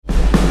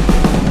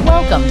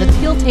Welcome to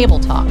Teal Table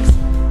Talks.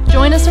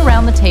 Join us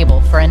around the table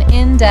for an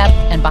in-depth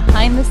and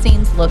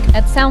behind-the-scenes look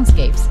at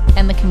soundscapes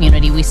and the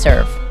community we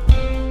serve.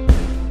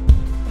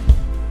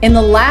 In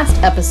the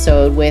last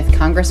episode with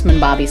Congressman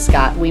Bobby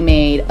Scott, we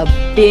made a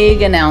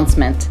big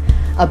announcement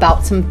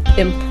about some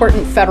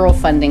important federal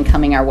funding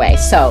coming our way.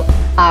 So,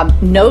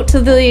 note to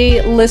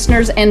the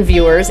listeners and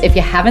viewers, if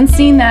you haven't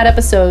seen that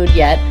episode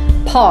yet,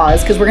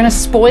 pause, because we're going to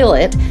spoil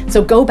it.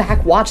 So go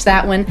back, watch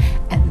that one,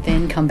 and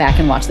then come back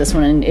and watch this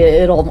one, and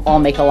it'll all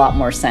make a lot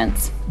more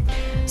sense.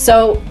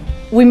 So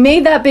we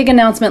made that big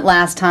announcement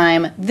last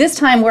time. This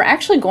time, we're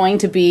actually going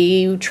to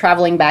be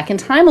traveling back in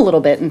time a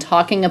little bit and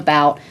talking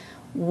about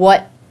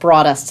what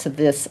brought us to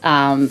this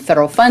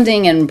federal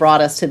funding and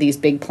brought us to these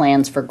big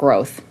plans for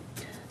growth.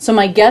 So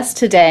my guest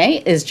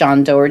today is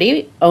John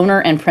Dougherty,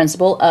 owner and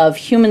principal of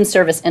Human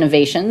Service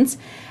Innovations.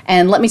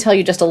 And let me tell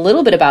you just a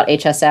little bit about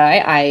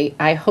HSI.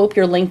 I hope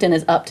your LinkedIn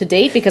is up to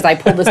date because I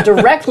pulled this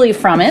directly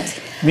from it.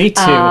 Me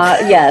too.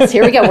 Yes,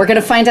 here we go. We're going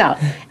to find out.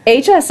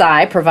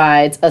 HSI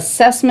provides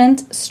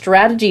assessment,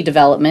 strategy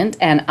development,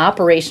 and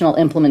operational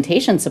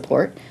implementation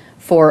support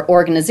for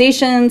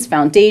organizations,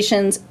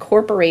 foundations,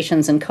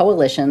 corporations, and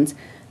coalitions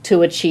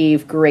to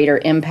achieve greater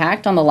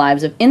impact on the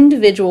lives of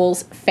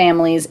individuals,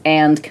 families,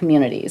 and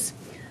communities.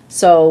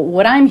 So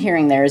what I'm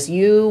hearing there is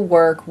you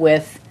work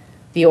with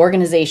the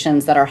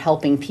organizations that are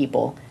helping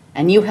people,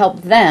 and you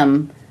help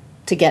them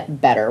to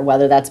get better,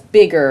 whether that's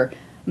bigger,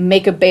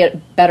 make a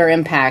better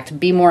impact,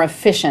 be more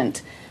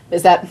efficient.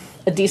 Is that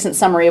a decent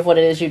summary of what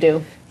it is you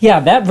do?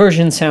 Yeah, that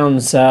version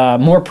sounds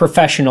more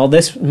professional.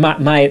 This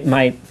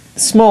my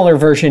smaller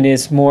version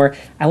is more,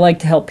 I like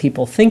to help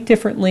people think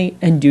differently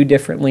and do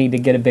differently to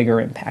get a bigger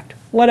impact,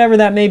 whatever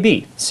that may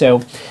be.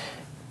 So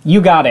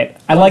you got it.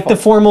 I like the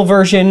formal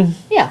version.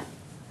 Yeah.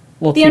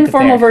 We'll the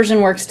informal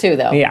version works too,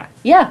 though. Yeah.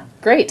 Yeah,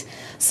 great.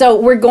 So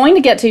we're going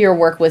to get to your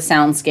work with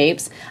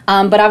soundscapes,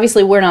 but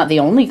obviously we're not the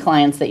only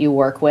clients that you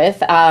work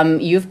with.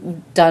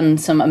 You've done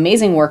some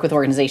amazing work with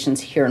organizations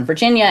here in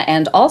Virginia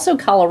and also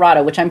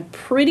Colorado, which I'm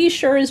pretty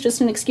sure is just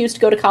an excuse to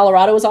go to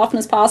Colorado as often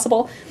as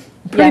possible.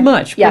 Pretty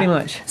much.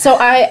 So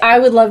I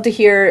would love to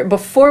hear,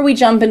 before we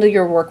jump into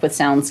your work with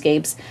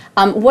soundscapes,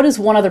 what is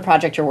one other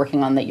project you're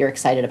working on that you're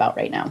excited about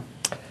right now?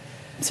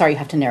 Sorry, you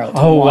have to narrow it to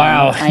one. Oh,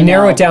 wow.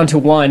 Narrow it down to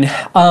one.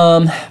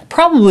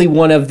 Probably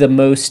one of the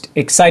most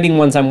exciting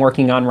ones I'm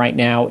working on right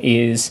now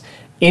is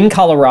in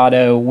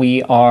Colorado.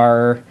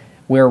 We're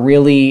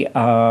really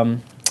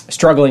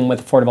struggling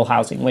with affordable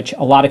housing, which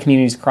a lot of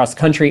communities across the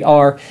country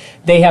are.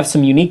 They have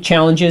some unique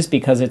challenges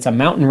because it's a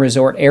mountain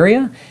resort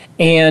area.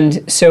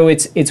 And so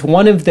it's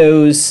one of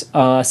those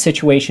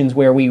situations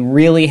where we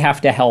really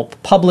have to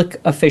help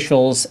public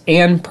officials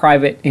and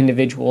private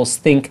individuals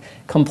think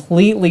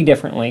completely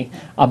differently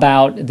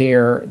about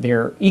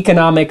their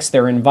economics,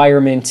 their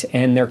environment,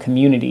 and their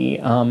community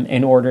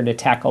in order to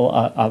tackle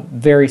a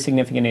very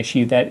significant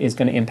issue that is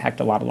going to impact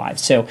a lot of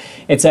lives. So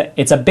it's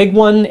a big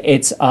one.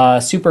 It's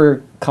a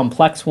super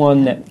complex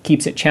one that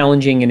keeps it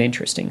challenging and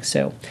interesting.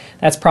 So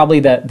that's probably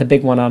the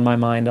big one on my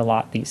mind a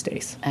lot these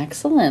days.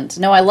 Excellent.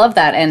 No, I love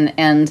that.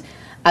 And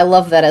I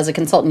love that as a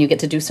consultant you get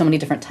to do so many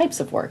different types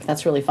of work.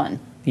 That's really fun.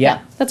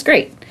 Yeah. That's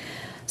great.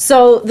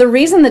 So the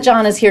reason that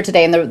John is here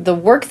today and the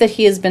work that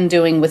he has been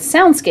doing with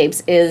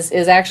soundscapes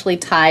is actually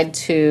tied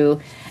to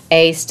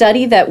a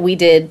study that we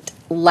did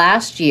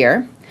last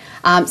year.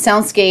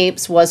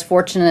 Soundscapes was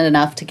fortunate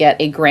enough to get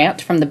a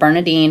grant from the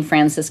Bernardine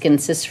Franciscan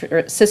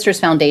Sisters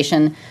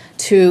Foundation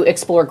to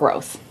explore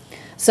growth.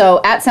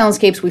 So at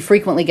Soundscapes, we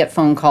frequently get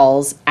phone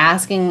calls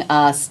asking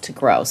us to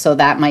grow. So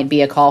that might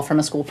be a call from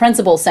a school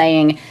principal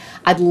saying,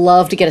 I'd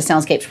love to get a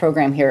Soundscapes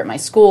program here at my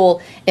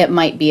school. It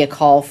might be a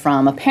call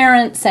from a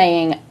parent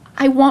saying,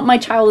 I want my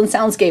child in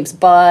Soundscapes,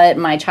 but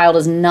my child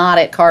is not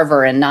at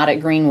Carver and not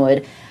at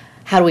Greenwood.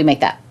 How do we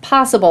make that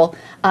possible?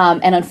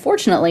 And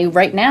unfortunately,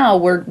 right now,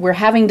 we're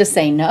having to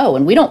say no,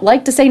 and we don't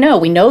like to say no.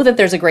 We know that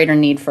there's a greater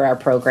need for our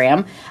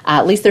program.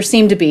 At least there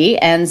seemed to be.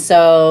 And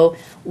so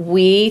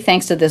we,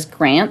 thanks to this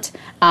grant,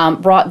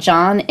 brought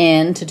John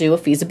in to do a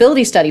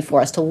feasibility study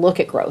for us to look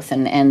at growth.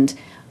 And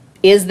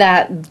is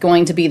that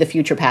going to be the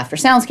future path for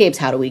Soundscapes?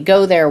 How do we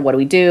go there? What do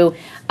we do?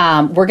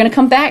 We're going to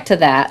come back to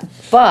that.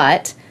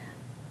 But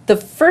the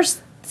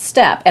first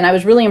step, and I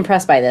was really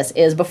impressed by this,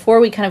 is before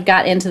we kind of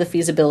got into the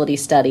feasibility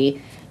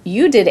study,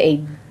 you did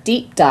a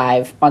deep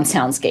dive on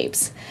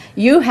Soundscapes.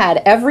 You had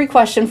every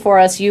question for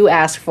us. You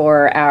asked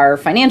for our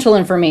financial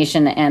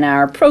information and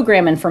our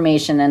program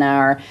information and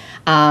our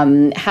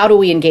how do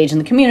we engage in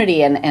the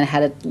community and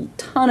had a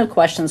ton of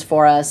questions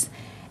for us.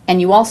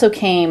 And you also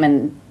came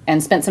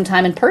and spent some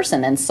time in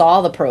person and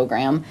saw the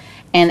program.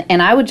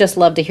 And I would just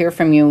love to hear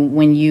from you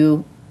when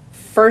you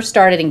first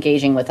started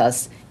engaging with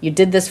us. You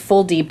did this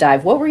full deep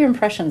dive. What were your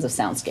impressions of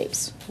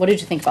Soundscapes? What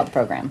did you think about the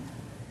program?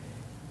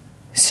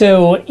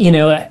 So,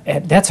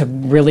 that's a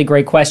really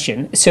great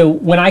question. So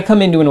when I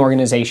come into an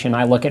organization,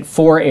 I look at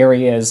 4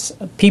 areas: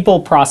 people,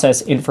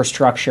 process,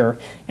 infrastructure,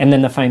 and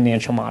then the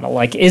financial model.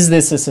 Like, is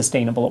this a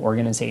sustainable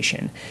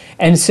organization?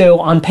 And so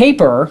on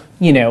paper,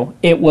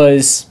 it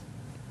was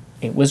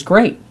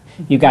great.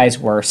 You guys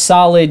were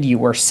solid, you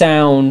were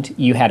sound,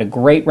 you had a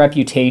great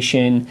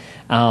reputation.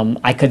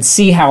 I could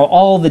see how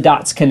all the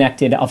dots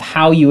connected of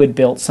how you had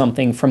built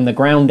something from the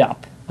ground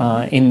up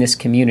in this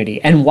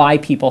community and why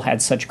people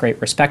had such great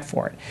respect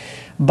for it.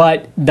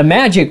 But the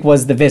magic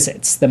was the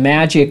visits. The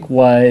magic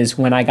was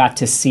when I got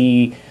to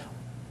see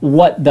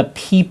what the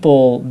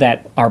people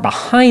that are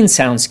behind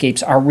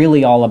Soundscapes are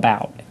really all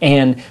about,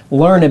 and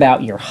learn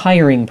about your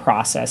hiring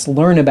process,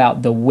 learn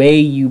about the way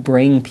you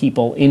bring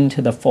people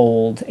into the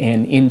fold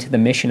and into the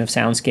mission of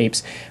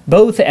Soundscapes,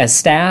 both as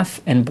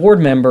staff and board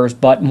members,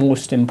 but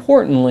most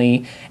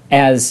importantly,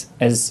 as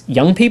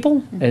young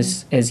people,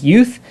 as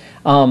youth,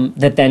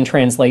 that then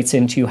translates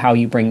into how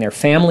you bring their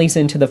families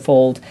into the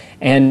fold,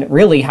 and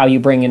really how you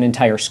bring an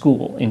entire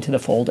school into the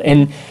fold.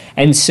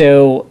 And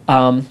so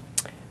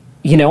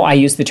I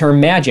use the term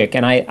magic,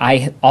 and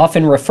I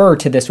often refer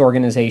to this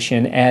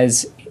organization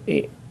as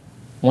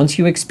once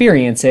you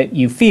experience it,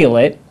 you feel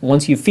it.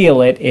 Once you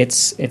feel it,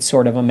 it's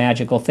sort of a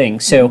magical thing.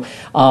 So,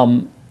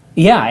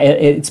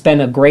 it's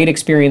been a great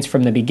experience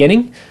from the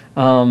beginning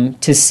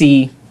to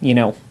see,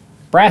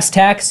 brass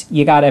tacks,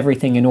 you got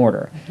everything in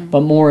order.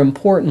 But more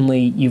importantly,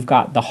 you've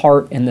got the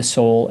heart and the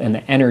soul and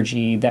the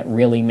energy that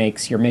really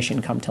makes your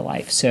mission come to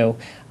life. So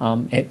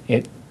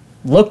it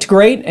looked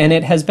great, and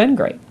it has been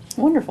great.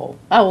 Wonderful.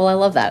 Oh, well, I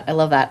love that. I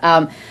love that.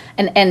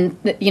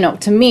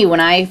 And to me, when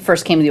I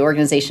first came to the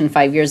organization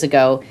 5 years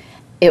ago,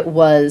 it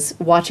was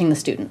watching the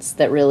students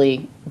that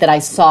I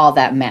saw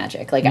that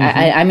magic. Like,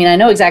 I mean, I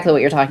know exactly what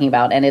you're talking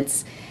about, and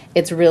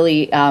it's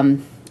really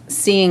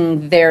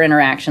seeing their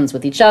interactions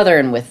with each other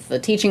and with the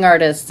teaching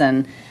artists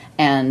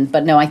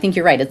but no, I think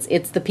you're right.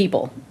 It's the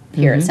people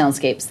here at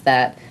Soundscapes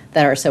that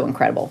are so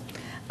incredible.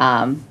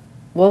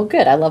 Well,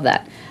 good. I love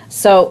that.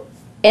 So,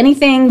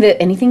 anything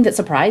that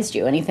surprised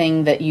you,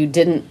 anything that you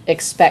didn't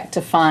expect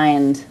to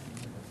find?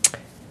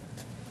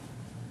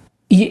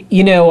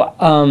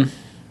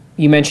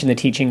 You mentioned the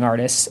teaching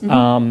artists,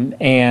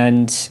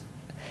 and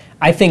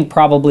I think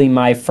probably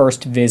my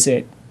first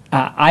visit,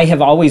 I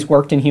have always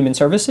worked in human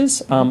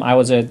services. I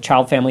was a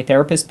child family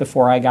therapist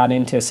before I got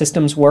into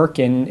systems work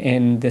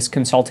in this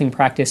consulting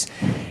practice,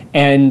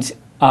 and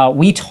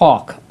we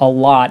talk a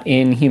lot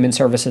in human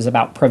services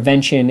about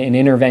prevention and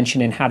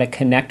intervention and how to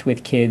connect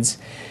with kids.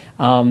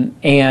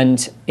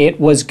 And it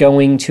was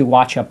going to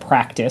watch a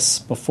practice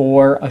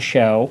before a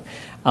show,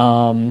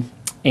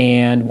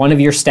 and one of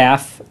your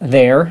staff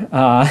there,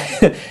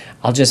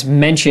 I'll just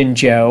mention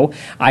Joe.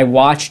 I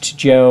watched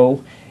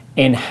Joe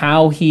and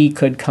how he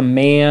could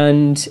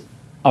command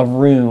a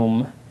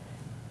room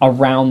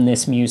around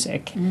this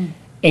music,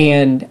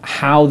 and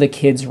how the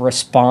kids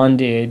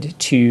responded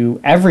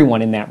to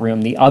everyone in that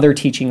room, the other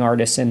teaching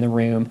artists in the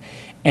room.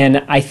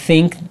 And I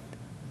think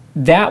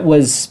that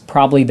was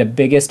probably the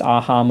biggest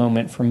aha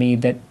moment for me,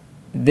 that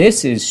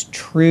this is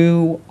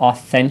true,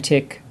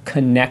 authentic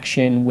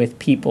connection with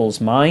people's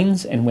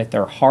minds and with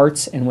their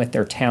hearts and with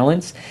their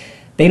talents.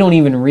 They don't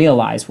even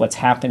realize what's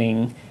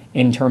happening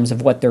in terms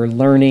of what they're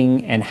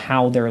learning and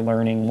how they're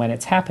learning when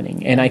it's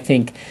happening. And I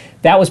think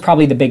that was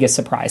probably the biggest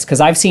surprise,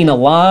 because I've seen a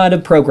lot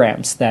of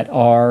programs that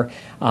are,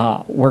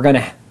 we're going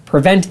to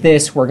prevent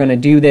this, we're going to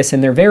do this,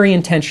 and they're very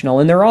intentional,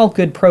 and they're all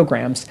good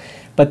programs.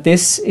 But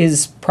this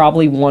is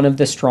probably one of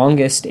the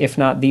strongest, if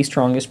not the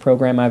strongest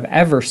program I've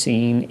ever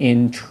seen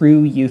in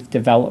true youth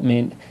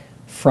development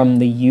from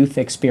the youth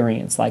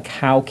experience, like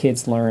how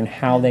kids learn,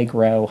 how they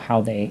grow,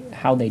 how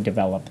they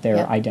develop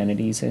their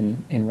identities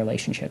in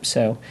relationships.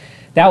 So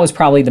that was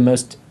probably the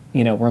most,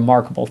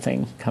 remarkable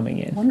thing coming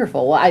in.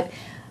 Wonderful. Well,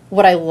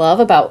 what I love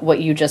about what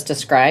you just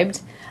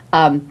described,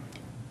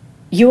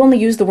 you only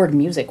use the word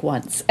music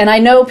once. And I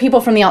know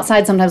people from the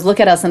outside sometimes look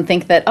at us and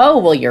think that, oh,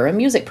 well, you're a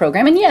music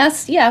program. And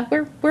yes,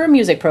 we're a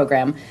music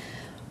program.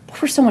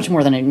 But we're so much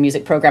more than a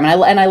music program.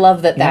 And I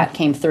love that that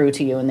came through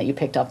to you and that you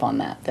picked up on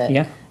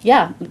that.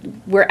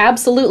 We're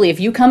absolutely, if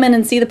you come in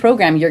and see the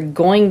program, you're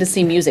going to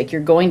see music.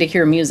 You're going to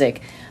hear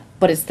music.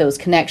 But it's those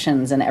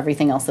connections and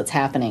everything else that's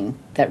happening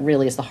that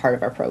really is the heart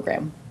of our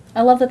program.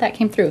 I love that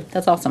came through.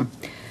 That's awesome.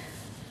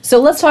 So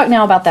let's talk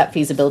now about that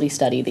feasibility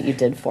study that you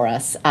did for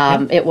us.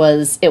 It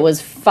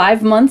was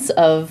 5 months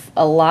of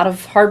a lot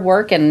of hard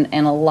work and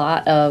a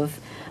lot of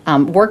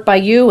work by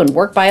you and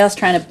work by us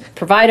trying to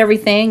provide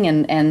everything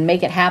and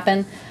make it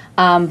happen.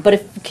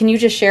 But can you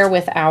just share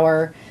with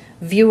our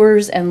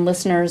viewers and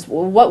listeners,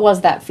 what was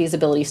that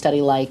feasibility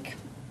study like?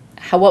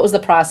 What was the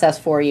process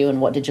for you,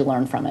 and what did you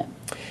learn from it?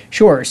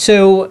 Sure.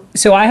 So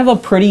I have a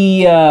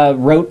pretty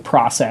rote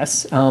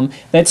process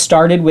that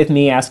started with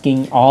me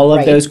asking all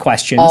of those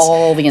questions.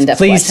 All the in-depth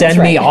questions. Please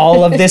send me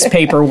all of this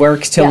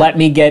paperwork to Yeah. let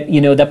me get,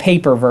 the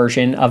paper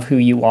version of who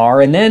you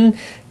are. And then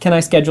can I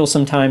schedule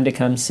some time to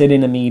come sit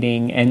in a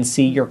meeting and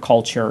see your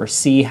culture,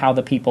 see how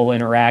the people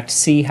interact,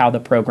 see how the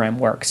program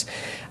works.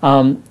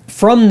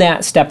 From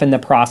that step in the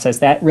process,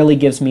 that really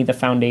gives me the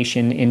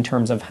foundation in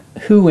terms of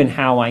who and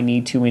how I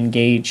need to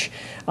engage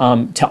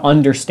to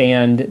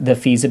understand the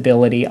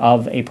feasibility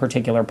of a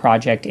particular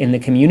project in the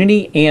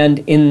community and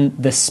in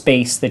the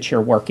space that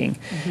you're working.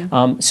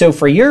 So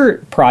for your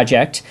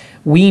project,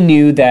 we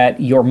knew that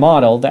your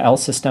model, the El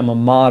Sistema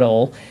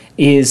model,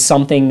 is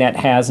something that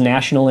has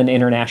national and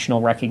international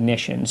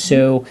recognition.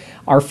 So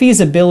our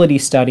feasibility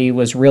study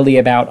was really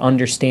about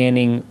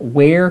understanding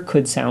where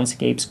could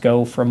soundscapes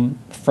go from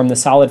the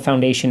solid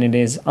foundation it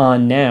is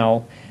on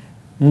now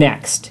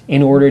next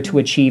in order to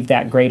achieve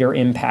that greater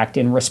impact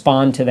and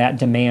respond to that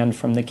demand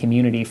from the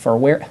community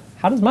for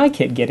how does my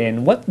kid get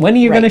in? When are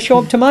you going to show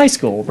up to my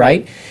school,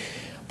 right?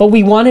 But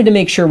we wanted to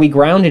make sure we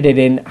grounded it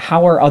in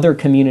how are other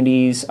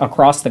communities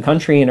across the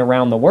country and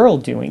around the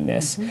world doing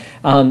this.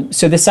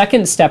 So the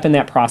second step in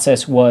that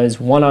process was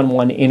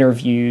one-on-one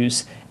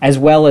interviews as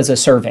well as a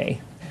survey.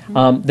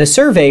 The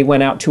survey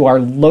went out to our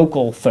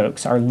local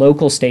folks, our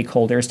local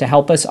stakeholders, to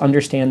help us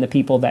understand the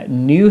people that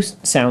knew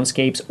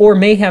soundscapes or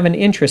may have an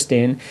interest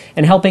in,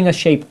 and helping us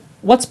shape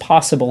what's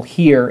possible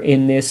here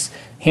in this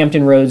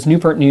Hampton Roads,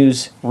 Newport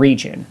News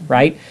region,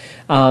 right?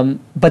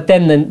 But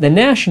then the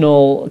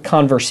national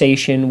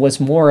conversation was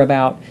more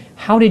about,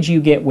 how did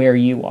you get where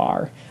you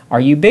are? Are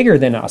you bigger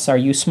than us? Are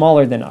you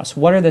smaller than us?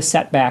 What are the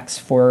setbacks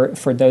for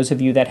those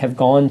of you that have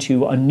gone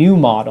to a new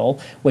model,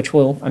 which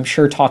we'll, I'm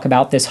sure, talk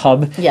about this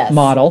hub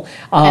model.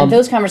 And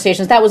those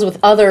conversations, that was with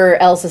other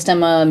El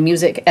Sistema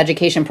music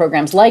education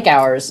programs like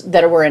ours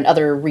that were in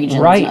other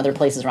regions and other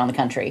places around the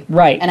country.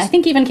 Right. And I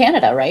think even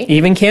Canada, right?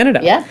 Even Canada.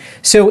 Yeah.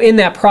 So in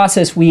that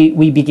process,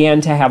 we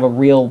began to have a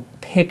real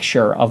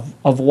picture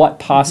of what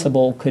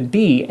possible could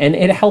be, and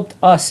it helped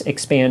us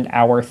expand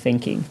our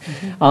thinking.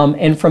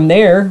 And from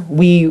there,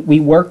 we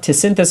worked to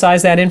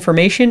synthesize that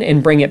information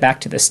and bring it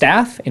back to the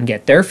staff and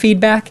get their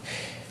feedback,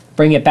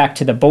 bring it back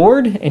to the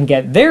board and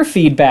get their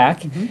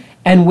feedback,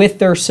 and with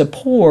their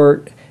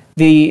support,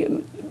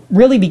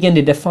 really begin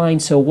to define,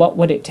 so what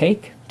would it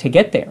take to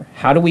get there?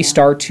 How do we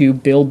start to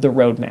build the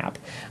roadmap?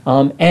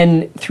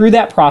 And through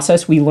that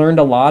process, we learned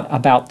a lot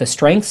about the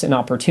strengths and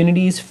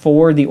opportunities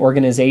for the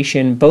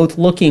organization, both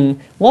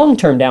looking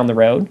long-term down the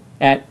road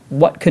at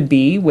what could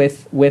be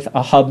with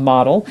a hub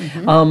model,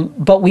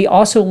 but we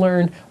also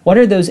learned what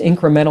are those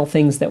incremental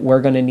things that we're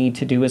going to need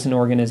to do as an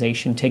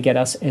organization to get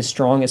us as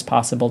strong as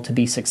possible to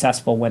be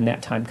successful when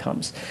that time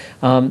comes.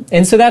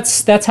 And so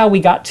that's how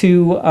we got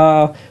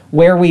to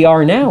where we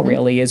are now,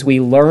 really, is we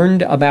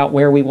learned about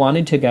where we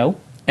wanted to go,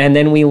 and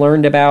then we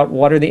learned about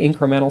what are the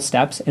incremental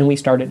steps, and we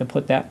started to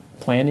put that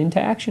plan into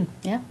action.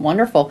 Yeah,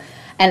 wonderful.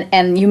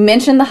 And you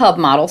mentioned the hub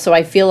model, so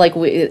I feel like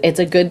it's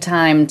a good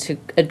time to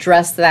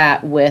address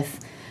that with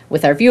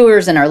our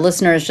viewers and our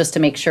listeners, just to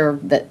make sure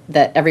that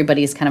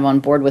everybody's kind of on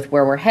board with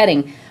where we're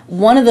heading.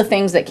 One of the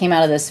things that came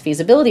out of this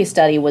feasibility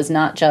study was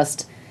not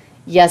just,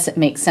 yes, it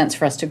makes sense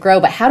for us to grow,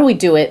 but how do we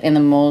do it in the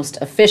most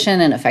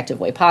efficient and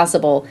effective way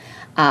possible?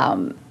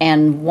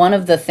 And one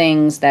of the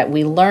things that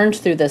we learned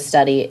through this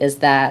study is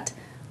that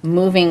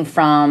moving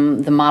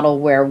from the model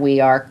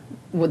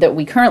that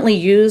we currently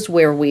use,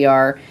 where we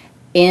are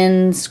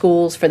in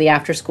schools for the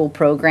after-school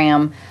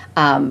program,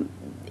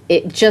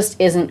 it just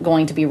isn't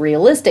going to be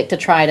realistic to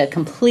try to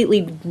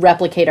completely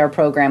replicate our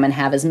program and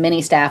have as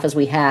many staff as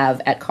we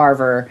have at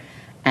Carver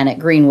and at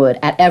Greenwood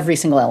at every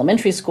single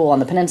elementary school on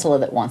the peninsula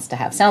that wants to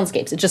have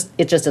soundscapes.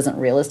 It just isn't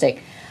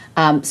realistic.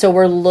 So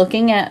we're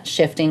looking at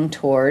shifting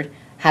toward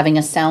having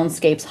a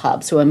soundscapes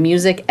hub, so a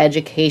music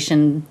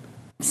education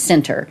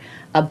center,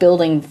 a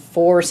building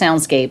for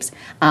soundscapes,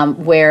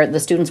 where the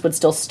students would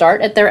still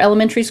start at their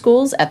elementary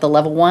schools at the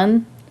level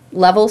 1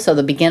 level, so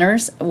the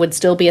beginners would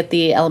still be at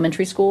the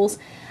elementary schools,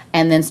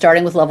 and then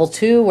starting with level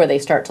 2, where they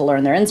start to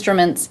learn their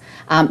instruments,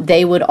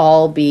 they would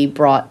all be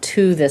brought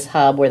to this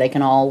hub where they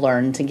can all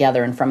learn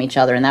together and from each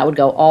other, and that would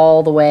go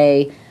all the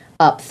way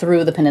up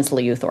through the Peninsula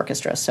Youth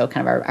Orchestra, so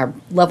kind of our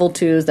level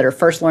 2s that are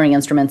first learning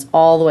instruments,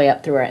 all the way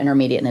up through our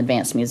intermediate and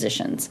advanced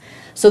musicians.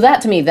 So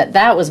that, to me,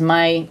 that was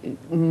my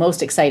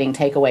most exciting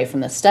takeaway from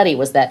this study,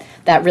 was that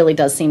really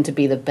does seem to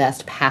be the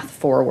best path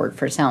forward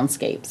for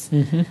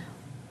soundscapes.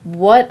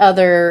 What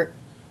other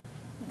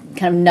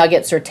kind of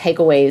nuggets or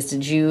takeaways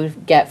did you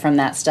get from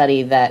that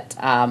study that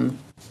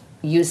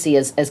you see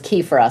as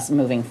key for us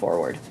moving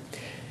forward?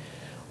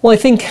 Well, I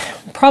think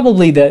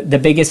probably the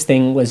biggest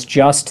thing was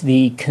just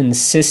the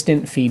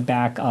consistent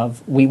feedback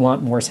of, we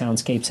want more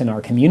soundscapes in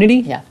our community.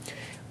 Yeah.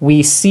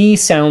 We see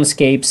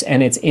soundscapes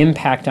and its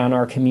impact on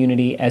our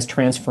community as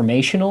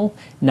transformational,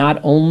 not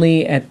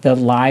only at the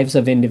lives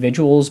of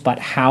individuals, but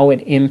how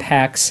it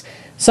impacts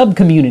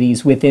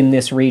sub-communities within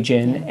this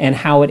region, and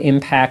how it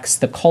impacts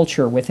the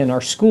culture within our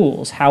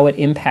schools, how it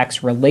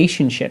impacts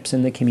relationships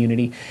in the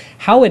community,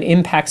 how it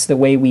impacts the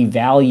way we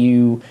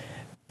value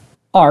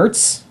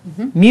arts,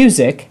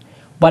 music,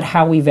 but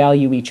how we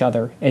value each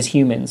other as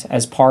humans,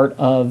 as part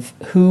of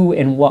who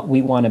and what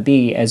we want to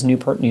be as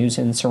Newport News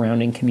and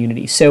surrounding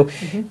communities. So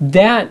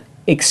that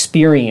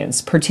experience,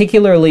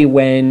 particularly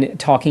when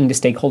talking to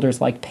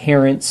stakeholders like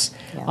parents,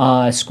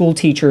 school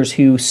teachers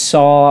who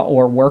saw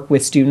or work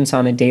with students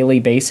on a daily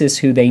basis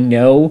who they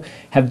know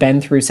have been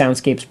through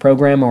Soundscape's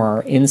program or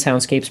are in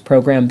Soundscape's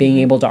program, being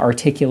able to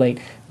articulate,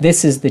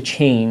 this is the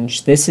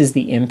change, this is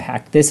the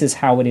impact, this is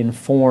how it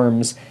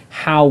informs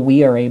how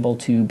we are able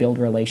to build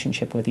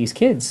relationship with these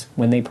kids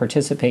when they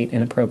participate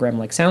in a program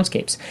like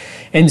Soundscapes.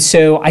 And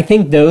so I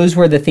think those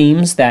were the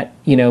themes that,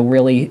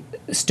 really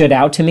stood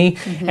out to me.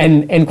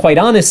 And quite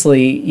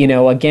honestly,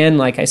 again,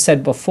 like I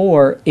said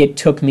before, it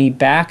took me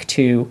back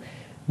to,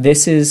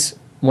 this is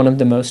one of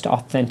the most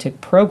authentic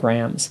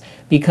programs,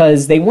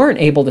 because they weren't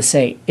able to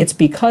say, it's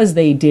because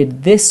they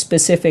did this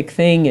specific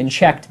thing and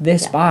checked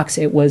this box.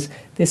 It was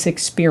this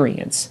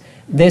experience,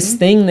 this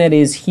thing that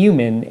is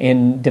human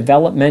and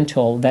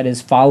developmental, that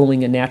is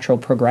following a natural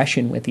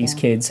progression with these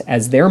kids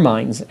as their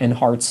minds and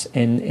hearts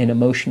and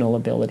emotional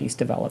abilities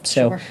develop.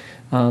 So,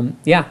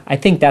 I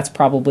think that's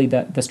probably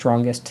the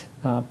strongest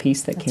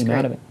piece that came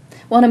out of it.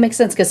 Well, and it makes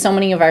sense because so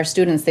many of our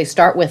students, they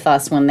start with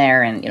us when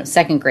they're in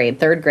second grade,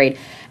 third grade,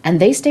 and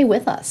they stay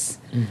with us.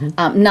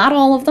 Not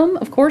all of them,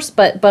 of course,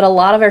 but a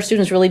lot of our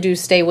students really do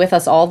stay with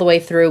us all the way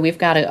through. We've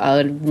got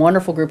a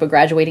wonderful group of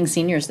graduating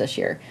seniors this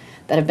year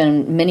that have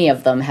been, many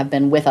of them have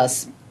been with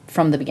us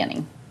from the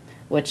beginning,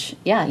 which,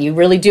 you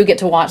really do get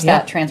to watch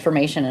that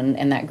transformation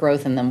and that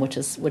growth in them, which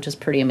is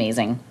pretty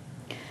amazing.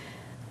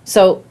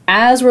 So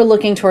as we're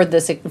looking toward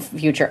this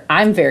future,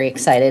 I'm very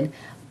excited.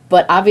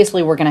 But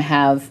obviously, we're going to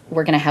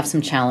have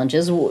some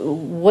challenges.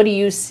 What do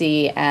you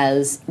see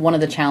as one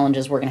of the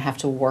challenges we're going to have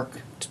to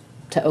work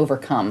to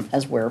overcome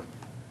as we're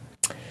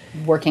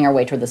working our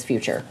way toward this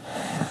future?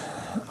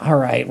 All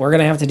right, we're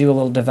going to have to do a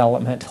little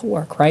developmental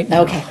work right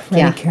now. Okay.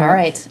 Yeah. All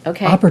right.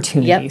 Okay.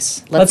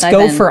 Opportunities. Yep. Let's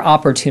go for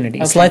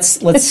opportunities. Okay.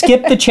 Let's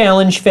skip the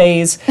challenge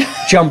phase,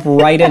 jump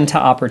right into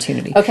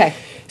opportunity. Okay.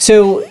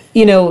 So,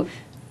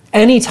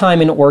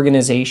 anytime an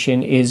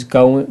organization is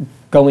going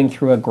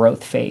through a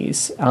growth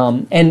phase,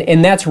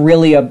 and that's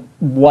really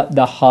what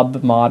the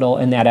hub model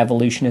and that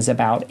evolution is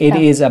about. It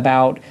is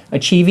about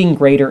achieving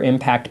greater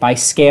impact by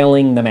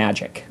scaling the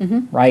magic,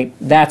 right?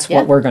 That's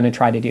what we're going to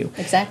try to do.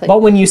 Exactly.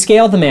 But when you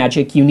scale the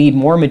magic, you need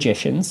more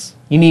magicians,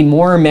 you need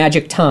more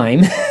magic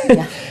time,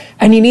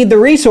 and you need the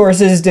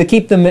resources to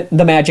keep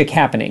the magic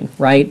happening,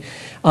 right?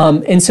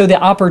 And so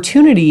the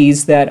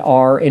opportunities that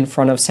are in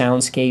front of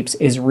Soundscapes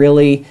is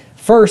really,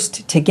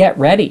 first, to get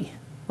ready.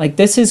 Like,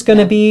 this is going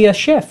to be a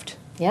shift.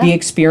 The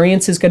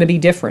experience is going to be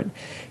different.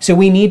 So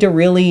we need to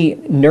really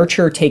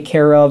nurture, take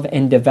care of,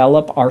 and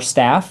develop our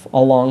staff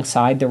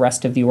alongside the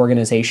rest of the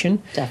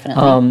organization.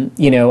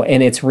 Definitely.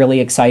 And it's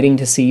really exciting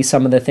to see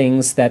some of the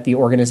things that the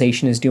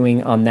organization is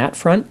doing on that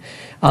front.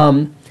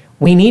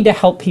 We need to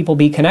help people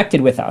be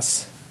connected with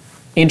us.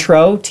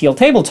 Intro, Teal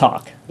Table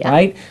Talk,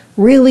 right?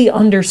 Really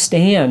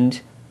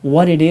understand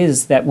what it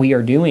is that we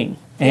are doing.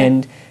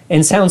 And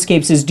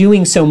Soundscapes is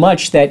doing so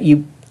much that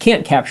you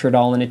can't capture it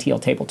all in a Teal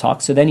Table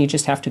Talk, so then you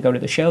just have to go to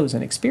the shows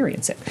and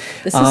experience it.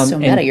 This is so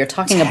meta. You're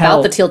talking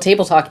about the Teal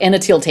Table Talk in a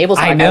Teal Table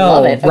Talk. I know, I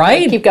love it. Okay,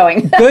 right? Keep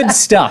going. Good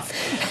stuff.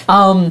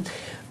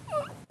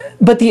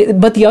 But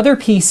the other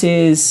piece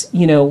is,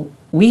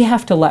 we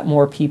have to let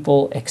more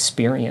people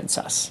experience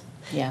us.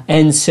 Yeah.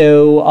 And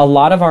so a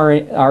lot of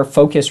our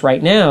focus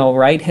right now,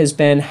 right, has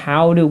been,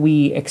 how do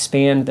we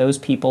expand those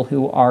people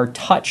who are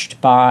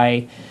touched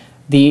by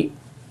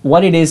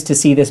what it is to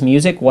see this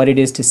music, what it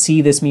is to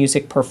see this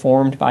music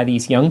performed by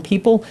these young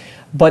people,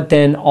 but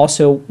then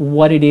also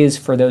what it is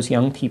for those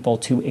young people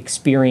to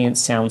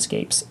experience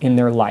Soundscapes in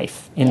their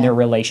life, in their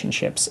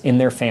relationships, in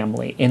their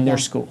family, in their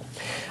school.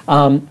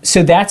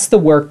 So that's the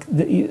work,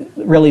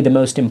 really the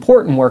most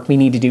important work we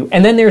need to do.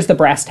 And then there's the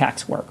brass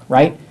tacks work,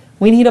 right?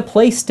 We need a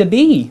place to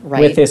be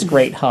with this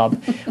great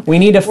hub. We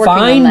need to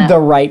find the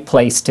right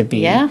place to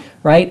be,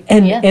 right?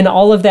 And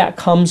all of that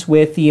comes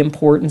with the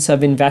importance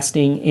of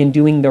investing in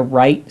doing the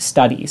right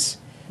studies.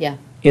 Yeah.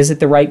 Is it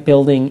the right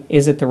building?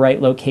 Is it the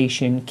right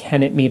location?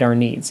 Can it meet our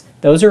needs?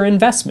 Those are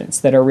investments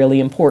that are really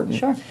important.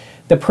 Sure.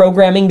 The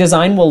programming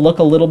design will look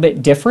a little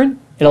bit different.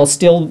 It'll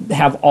still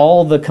have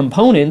all the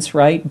components,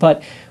 right?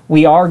 But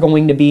we are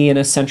going to be in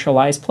a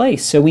centralized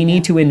place. So we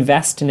need to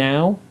invest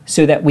now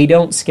so that we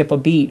don't skip a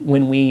beat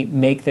when we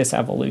make this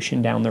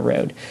evolution down the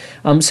road.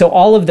 So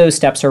all of those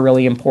steps are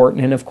really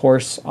important. And of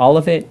course, all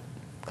of it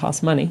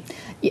costs money.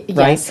 Right?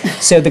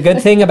 Yes. So the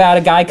good thing about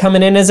a guy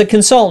coming in as a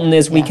consultant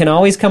is we can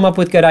always come up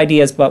with good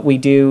ideas, but we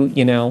do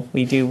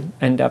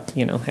end up,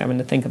 having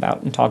to think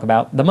about and talk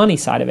about the money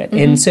side of it.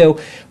 And so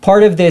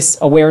part of this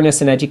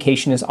awareness and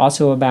education is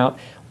also about,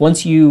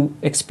 once you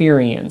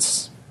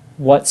experience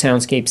what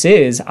Soundscapes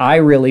is, I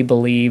really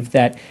believe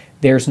that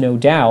there's no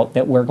doubt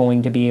that we're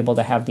going to be able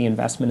to have the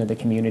investment of the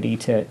community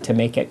to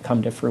make it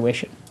come to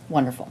fruition.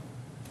 Wonderful.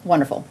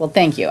 Wonderful. Well,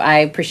 thank you. I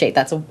appreciate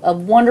that. That's a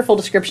wonderful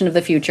description of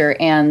the future,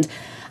 and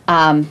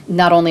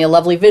not only a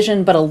lovely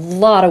vision, but a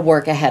lot of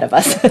work ahead of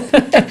us.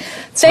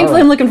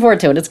 Thankfully, I'm looking forward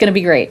to it. It's going to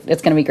be great.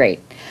 It's going to be great.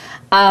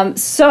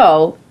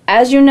 So,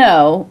 as you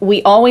know,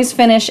 we always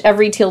finish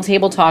every Teal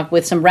Table Talk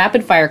with some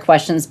rapid fire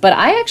questions, but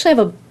I actually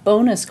have a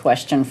bonus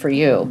question for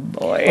you.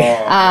 Boy.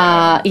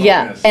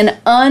 Yeah, an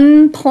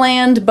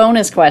unplanned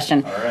bonus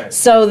question. All right.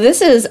 So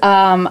this is,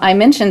 I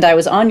mentioned I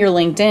was on your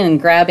LinkedIn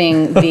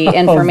grabbing the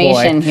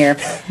information here.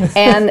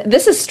 And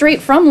this is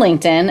straight from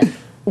LinkedIn.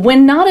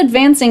 When not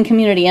advancing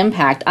community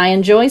impact, I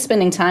enjoy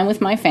spending time with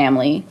my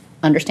family.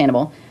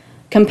 Understandable.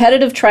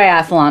 Competitive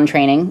triathlon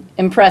training.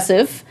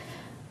 Impressive.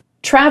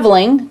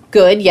 Traveling.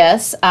 Good,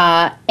 yes.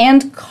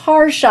 And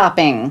car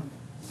shopping.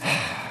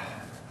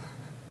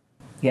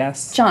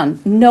 Yes. John,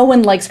 no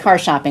one likes car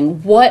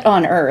shopping. What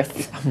on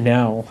earth?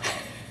 No.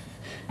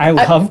 I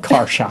love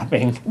car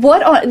shopping.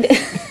 What on...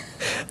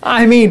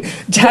 I mean,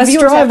 test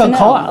viewers drive have a to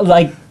car. know.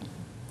 Like,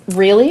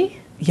 Really?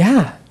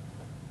 yeah.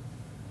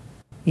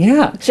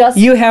 Yeah. Just-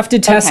 you have to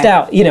test okay.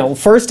 out,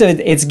 first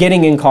it's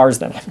getting in cars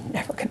that I'm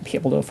never going to be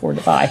able to afford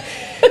to buy.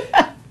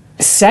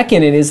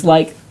 Second, it is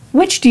like,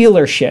 which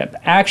dealership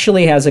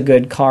actually has a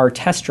good car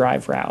test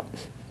drive route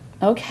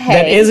Okay.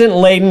 that isn't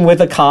laden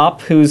with a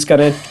cop who's going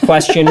to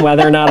question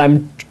whether or not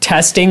I'm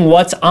testing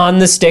what's on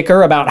the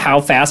sticker about how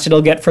fast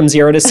it'll get from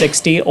 0 to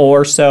 60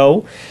 or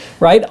so,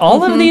 right?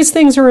 All of these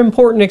things are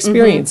important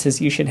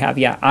experiences you should have.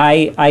 Yeah,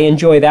 I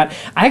enjoy that.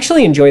 I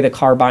actually enjoy the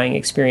car buying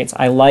experience.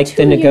 I like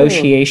the you?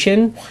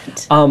 negotiation.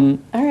 All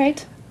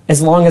right.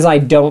 As long as I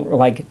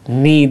don't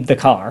need the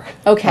car.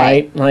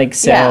 Okay.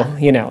 Right?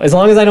 Yeah. As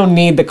long as I don't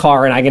need the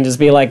car and I can just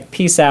be like,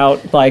 peace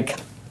out,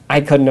 I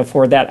couldn't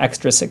afford that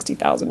extra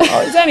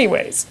 $60,000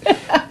 anyways.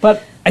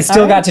 But I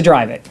still got to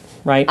drive it,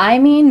 right? I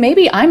mean,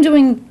 maybe I'm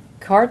doing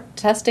car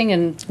testing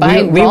and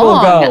buying we will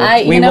wrong. go.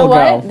 You We know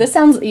will what?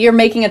 go. You're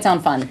making it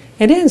sound fun.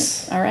 It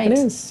is. All right. It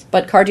is.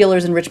 But car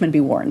dealers in Richmond, be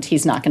warned.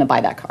 He's not going to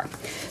buy that car.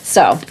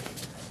 So,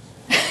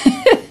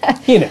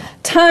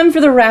 time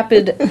for the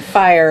rapid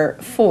fire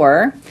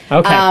 4.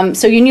 Okay.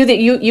 So you knew that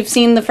you've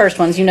seen the first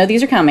ones. You know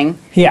these are coming.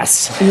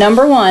 Yes.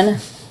 Number 1,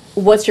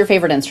 what's your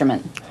favorite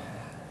instrument?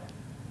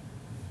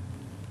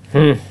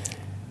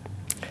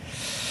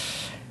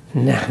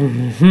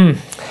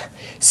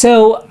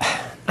 So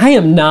I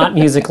am not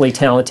musically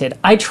talented.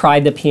 I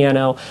tried the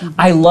piano.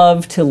 I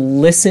love to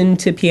listen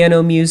to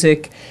piano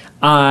music.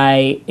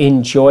 I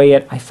enjoy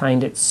it. I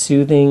find it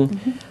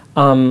soothing.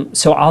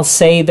 So I'll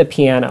say the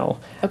piano.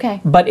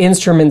 Okay. But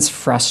instruments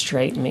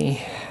frustrate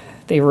me.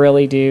 They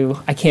really do.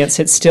 I can't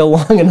sit still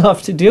long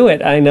enough to do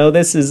it. I know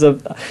this is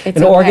an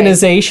okay.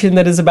 organization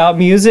that is about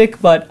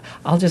music, but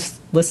I'll just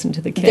listen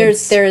to the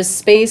kids. There is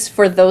space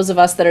for those of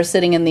us that are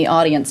sitting in the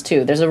audience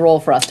too. There's a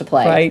role for us to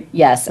play. Right.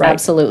 Yes, Right.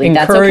 absolutely.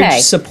 Encourage, That's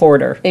okay.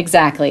 supporter.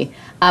 Exactly.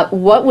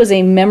 What was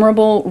a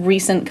memorable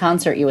recent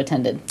concert you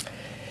attended?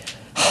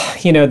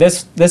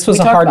 This was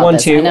a talked hard about one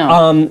this, too. I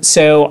know.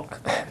 So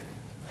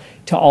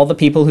to all the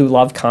people who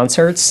love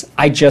concerts,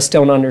 I just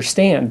don't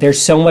understand. There's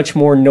so much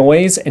more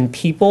noise and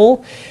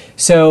people.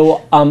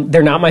 So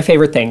they're not my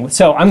favorite thing.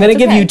 So I'm going to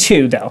give okay. you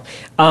 2 though.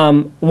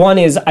 One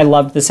is I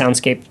loved the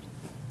Soundscape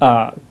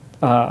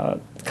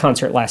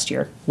concert last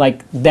year.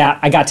 Like that,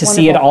 I got to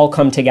see it Wonderful. all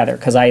come together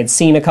because I had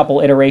seen a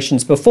couple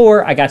iterations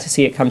before. I got to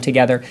see it come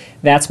together.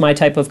 That's my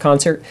type of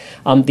concert.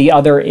 The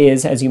other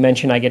is, as you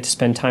mentioned, I get to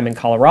spend time in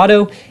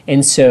Colorado.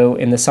 And so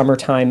in the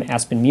summertime,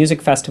 Aspen Music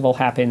Festival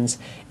happens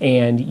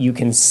and you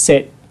can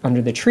sit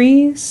under the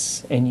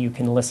trees and you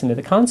can listen to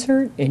the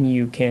concert and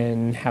you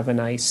can have a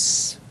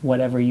nice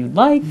whatever you'd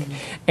like.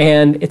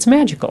 And it's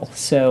magical.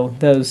 So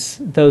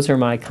those are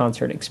my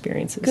concert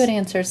experiences. Good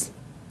answers.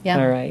 Yeah.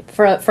 All right.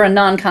 For a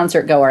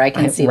non-concert goer, I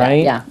can see that.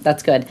 Right? Yeah,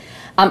 that's good.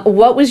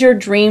 What was your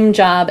dream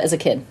job as a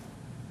kid?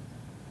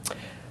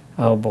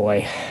 Oh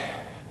boy.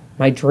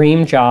 My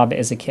dream job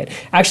as a kid.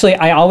 Actually,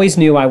 I always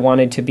knew I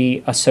wanted to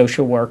be a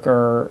social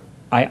worker.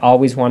 I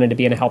always wanted to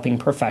be in a helping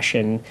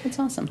profession. That's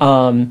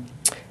awesome.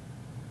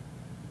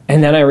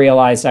 And then I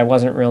realized I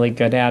wasn't really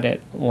good at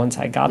it once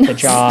I got the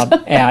job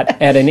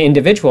at an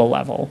individual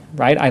level,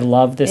 right? I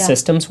love the Yeah.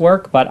 systems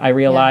work, but I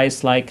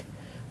realized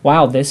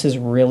wow, this is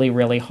really,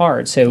 really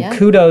hard. So Yeah.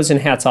 kudos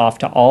and hats off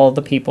to all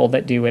the people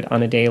that do it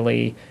on a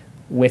daily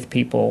with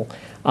people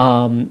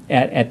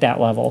at that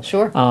level.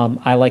 Sure.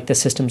 I like the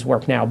systems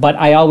work now, but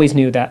I always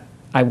knew that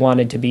I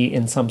wanted to be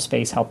in some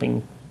space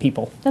helping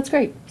people. That's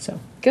great. So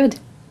Good.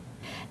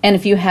 And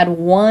if you had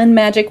one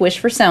magic wish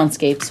for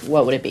Soundscapes,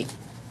 what would it be?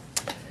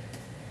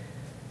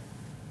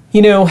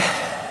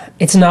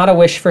 it's not a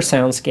wish for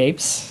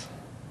Soundscapes.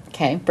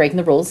 Okay, breaking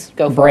the rules.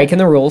 Go for Breaking it.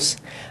 the rules.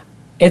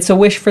 It's a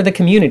wish for the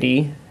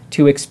community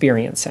to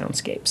experience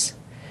Soundscapes.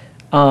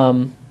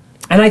 And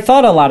I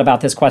thought a lot about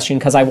this question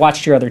because I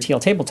watched your other Teal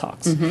Table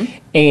Talks.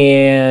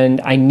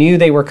 And I knew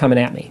they were coming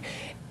at me.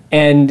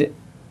 And,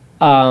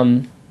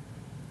 a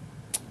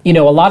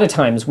lot of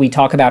times we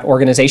talk about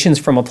organizations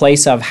from a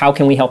place of how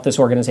can we help this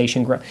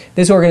organization grow?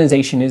 This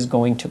organization is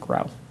going to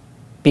grow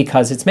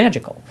because it's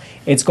magical.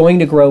 It's going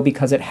to grow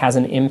because it has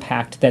an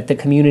impact that the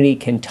community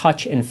can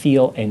touch and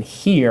feel and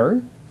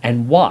hear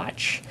and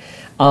watch.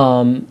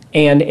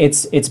 And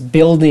it's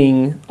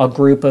building a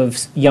group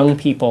of young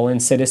people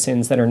and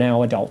citizens that are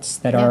now adults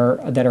that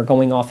are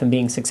going off and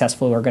being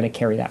successful, who are going to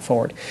carry that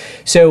forward.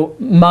 So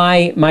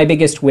my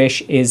biggest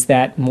wish is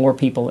that more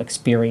people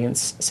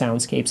experience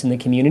soundscapes in the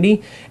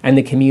community, and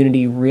the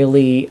community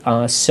really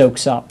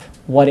soaks up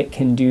what it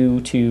can do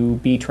to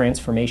be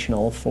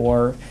transformational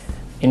for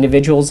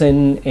individuals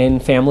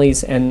and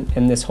families and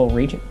this whole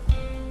region.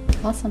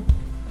 Awesome.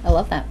 I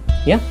love that.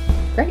 Yeah.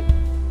 Great.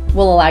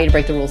 We'll allow you to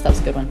break the rules. That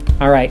was a good one.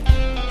 All right.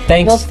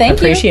 Thanks. Well, thank you.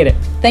 Appreciate it.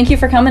 Thank you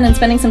for coming and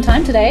spending some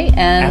time today.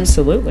 And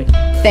absolutely.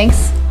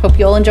 Thanks. Hope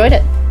you all enjoyed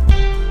it.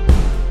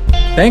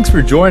 Thanks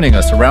for joining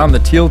us around the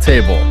teal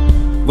table.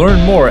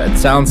 Learn more at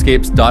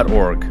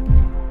soundscapes.org.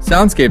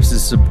 Soundscapes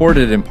is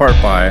supported in part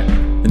by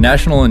the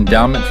National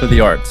Endowment for the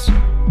Arts,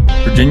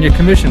 Virginia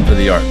Commission for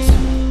the Arts,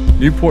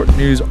 Newport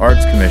News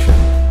Arts Commission,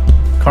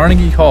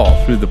 Carnegie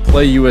Hall through the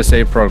Play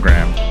USA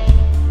program,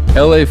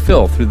 LA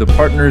Phil through the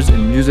Partners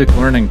in Music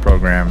Learning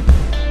program,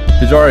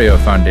 D'Addario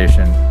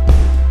Foundation,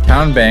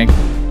 Town Bank,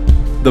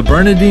 the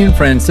Bernadine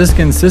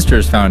Franciscan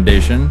Sisters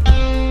Foundation,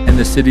 and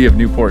the City of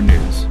Newport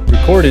News.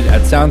 Recorded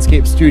at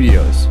Soundscape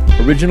Studios.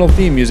 Original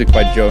theme music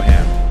by Joe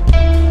Ham.